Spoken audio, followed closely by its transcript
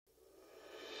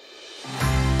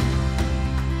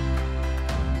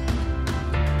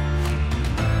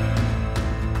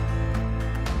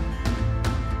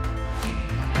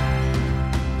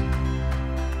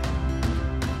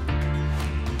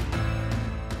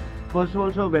First of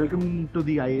all, sir, welcome to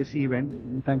the IAC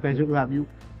event. Thank pleasure to have you.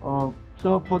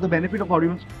 So, for the benefit of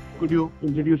audience, could you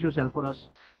introduce yourself for us?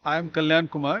 I am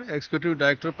Kalyan Kumar, Executive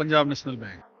Director, Punjab National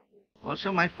Bank.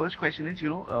 Also, my first question is,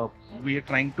 we are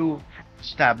trying to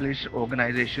establish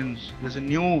organizations. There's a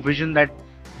new vision that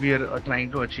we are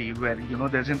trying to achieve where,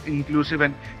 there's an inclusive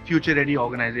and future-ready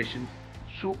organization.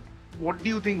 So, what do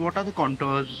you think? What are the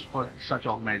contours for such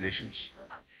organizations?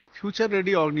 Future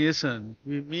ready organization,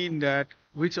 we mean that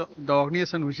the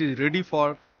organization which is ready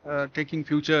for taking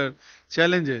future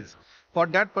challenges. For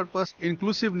that purpose,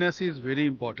 inclusiveness is very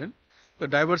important. The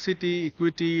diversity,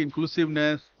 equity,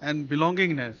 inclusiveness and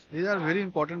belongingness, these are very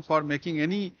important for making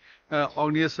any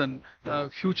organization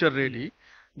future ready.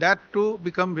 That too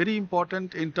become very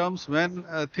important in terms when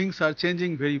things are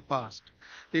changing very fast.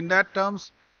 In that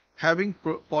terms, having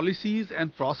policies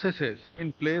and processes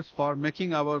in place for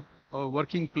making our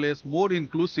working place more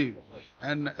inclusive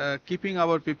and keeping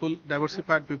our people,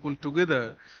 diversified people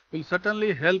together will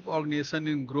certainly help organization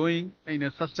in growing in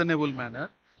a sustainable manner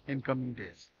in coming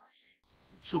days.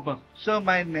 Super. So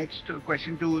my next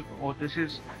question to all this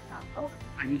is,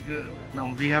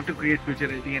 now we have to create future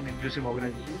ready and inclusive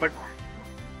organization, but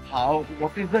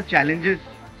what is the challenges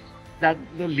that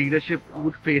the leadership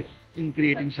would face in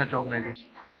creating such organizations?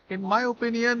 In my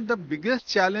opinion, the biggest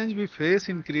challenge we face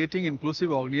in creating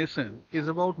inclusive organization is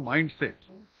about mindset.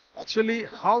 Actually,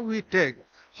 how we take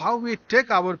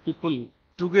our people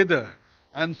together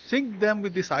and sync them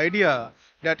with this idea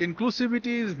that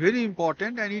inclusivity is very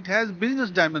important and it has business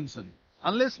dimension.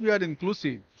 Unless we are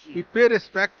inclusive, we pay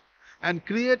respect and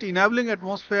create enabling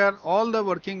atmosphere all the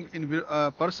working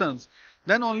persons,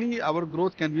 then only our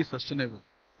growth can be sustainable.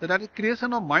 That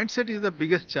creation of mindset is the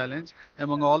biggest challenge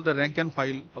among all the rank and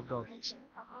file of the organization.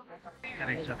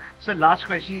 Correct, sir. So last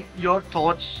question, your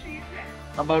thoughts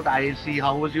about IAC,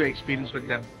 how was your experience with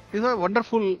them? It's a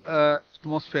wonderful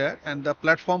atmosphere and the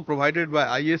platform provided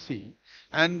by IAC,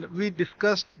 and we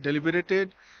discussed,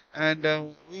 deliberated,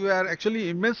 and we were actually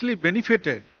immensely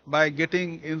benefited by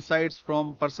getting insights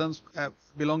from persons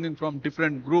belonging from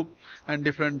different group and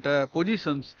different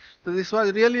positions. So this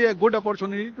was really a good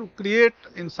opportunity to create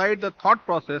inside the thought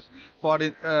process for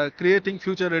creating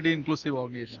future ready inclusive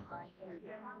organization.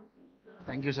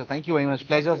 Thank you, sir. Thank you very much.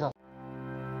 Pleasure, sir.